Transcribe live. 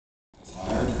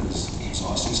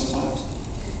exhausting sometimes.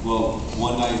 Well,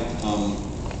 one night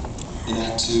in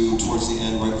Act 2, towards the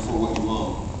end, right before What You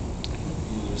Own,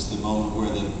 there's the moment where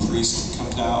the priest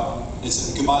comes out.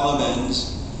 It's Goodbye Love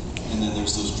ends, and then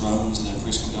there's those drums, and then the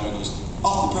priest comes out and goes,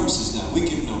 "Off the premises now, we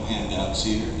give no handouts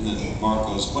here." And then Mark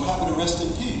goes, "What happened to Rest in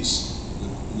Peace?"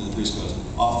 And then the priest goes,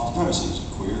 "Off the premises,"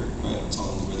 queer, right? It's all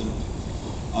in the rhythm.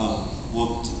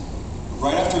 Well,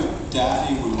 right after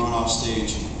Daphne would run off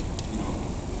stage,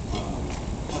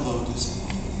 hello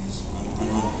disease, run.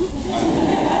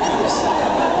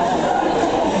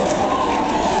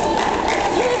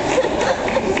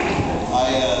 I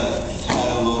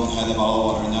had the bottle of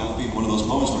water, and that would be one of those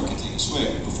moments where I could take a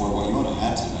swig before What You Want. I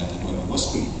had to. I had to wet my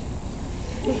whistle.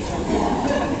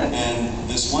 And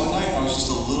this one night, I was just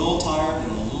a little tired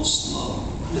and a little slow.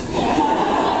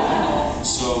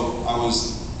 So I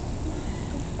was,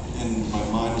 and my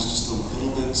mind was just a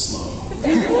little bit slow.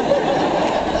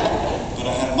 But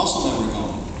I had muscle memory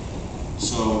going.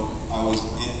 So I was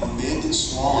in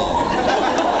mid-swallow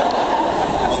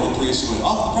when the priest went,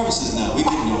 "Off the premises now, we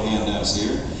give no handouts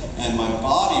here." And my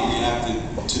body reacted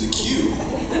to the cue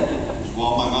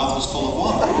while my mouth was full of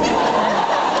water.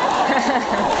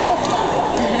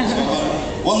 So I went,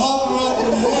 "What happened right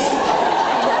in there?"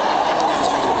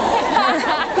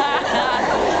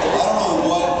 I don't know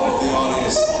what the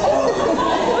audience heard.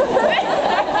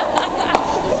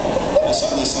 I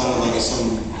suddenly sounded like some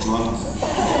drunk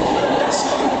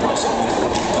insane person with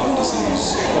gum disease.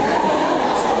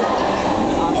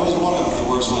 That was one of the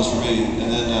worst ones for me. And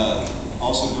then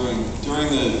also during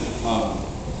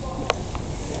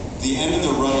the end of the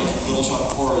run of Little Shop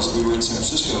of Horrors, we were in San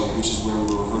Francisco, which is where we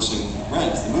were rehearsing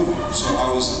Rent, the movie. So I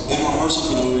was in rehearsal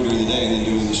for the movie during the day and then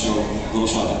doing the show Little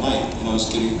Shop at night, and I was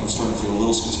starting to feel a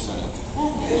little schizophrenic.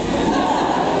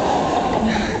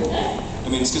 I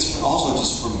mean, schizophrenic also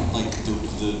just from like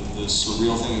the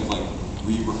surreal thing of like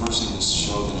re-rehearsing this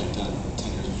show that I'd done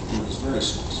 10 years before. It was a very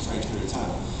strange period of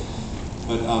time.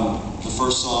 But the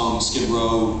first song, Skid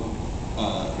Row,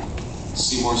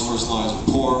 Seymour's first lines were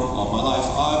 "Poor, all my life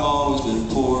I've always been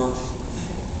poor."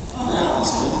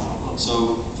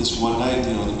 So this one night,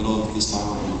 in the middle of this time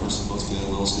when we were rehearsing, both feeling a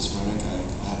little schizophrenic, I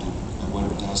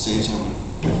went downstage and I went,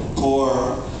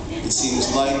 "Poor, it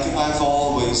seems like I've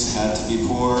always had to be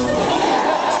poor." I don't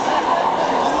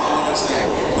know what I said,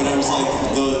 but it was like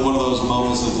one of those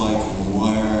moments of like,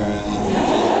 where?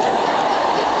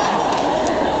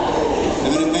 I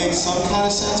mean, it made some kind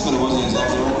of sense, but it wasn't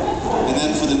exactly right. And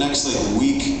then for the next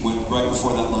week, right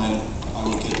before that line, I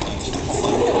would get